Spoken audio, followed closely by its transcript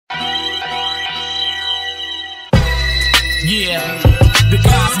Yeah, the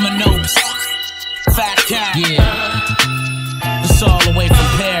Cosmonauts, Phat Kat. Yeah, it's all the way from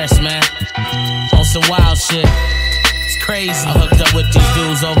Paris, man. On some wild shit. It's crazy. I hooked up with these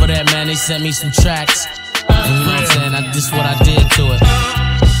dudes over there, man. They sent me some tracks. And you know what I'm saying? This is what I did to it.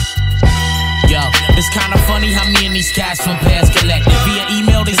 Yo, it's kinda funny how me and these cats from Paris connected. Via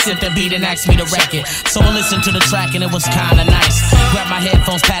email, they sent the beat and asked me to wreck it. So I listened to the track and it was kinda nice. Grabbed my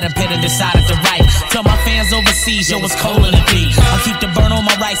headphones, pad and pen and decided to write. Tell my fans overseas, yo, it's cold in the beat. I keep the burn on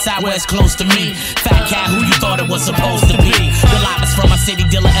my right side where it's close to me. Phat Kat, who you thought it was supposed to be? The lot is from my city,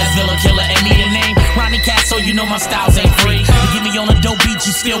 dealer, S-Villa killer, and me the name Ronnie Cat, so you know my styles ain't free. You get me on a dope beat,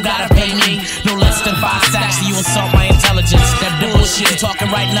 you still gotta pay me. No less than 5 stacks, so you insult my intelligence. That bullshit you talking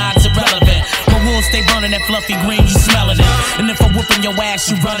right now, it's irrelevant. My wolves stay running that fluffy green, you smelling it. And if I'm whooping your ass,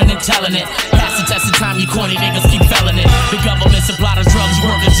 you running and telling it. Pass the test of time, you corny niggas keep felling it. The government supply the drugs,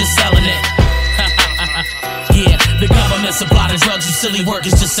 workers just selling it. Yeah, the government supply the drugs, you silly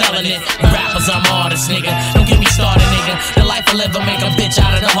workers just selling it. Rappers, I'm artist, nigga. Don't get me started, nigga. The life I live will make a bitch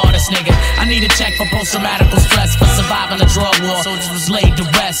out of the hardest, nigga. I need a check for post-traumatic stress for surviving a drug war. Soldiers was laid to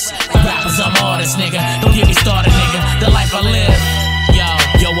rest. Rappers, I'm artist, nigga. Don't get me started, nigga. The life I live.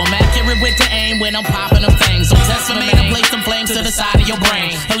 Yo, I'm accurate with the aim when I'm popping them things. So test for me and place some flames to the side of your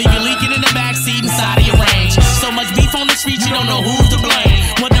brain. I'll leave you leaking in the backseat inside of your range. So much beef on the street, you don't know who's to blame.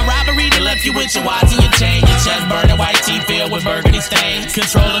 When the robbery that left you with your watch and your chain, your chest burning, white teeth filled with burgundy stains.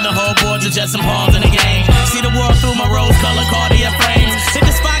 Controlling the whole board, you're just some pawns in the game. See the world through my rose-colored Cartier frames. Hit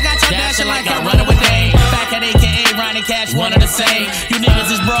the spot, got your dashing like I'm running with Dane. Phat Kat, aka Ronnie Cash, one of the same. You niggas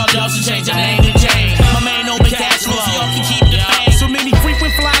is broad, y'all should change your name to Jane. My main open cash flow, so y'all can keep the fame. So many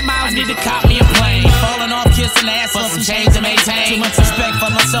frequent fly miles, need to cop me a plane. Falling off, kissing ass for some change to maintain. Too much respect for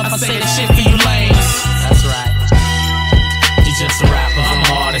myself, I say the shit for you lames. That's right. You just a rapper, I'm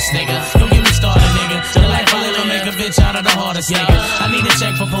an artist, nigga. Don't get me started, nigga. The life I live will make a bitch out of the hardest, nigga. I need a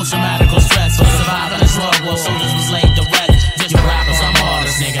check for post-traumatic stress for surviving a drug war. Soldiers was laid to rest. Just rappers, I'm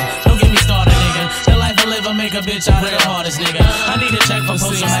artist, nigga. Don't get me started, nigga. The life I live will make a bitch out of the hardest, nigga. I need a check for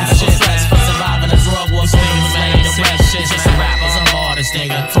post-traumatic stress for surviving a drug war. Soldiers was laid to rest. Just rappers, I'm artist,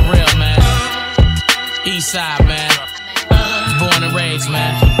 nigga. For real, man. East side, man. Born and raised,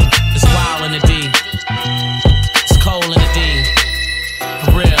 man. It's wild in the D. It's cold in the D.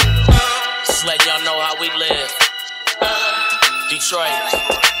 For real. Just let y'all know how we live. Detroit,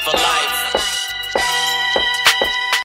 for life.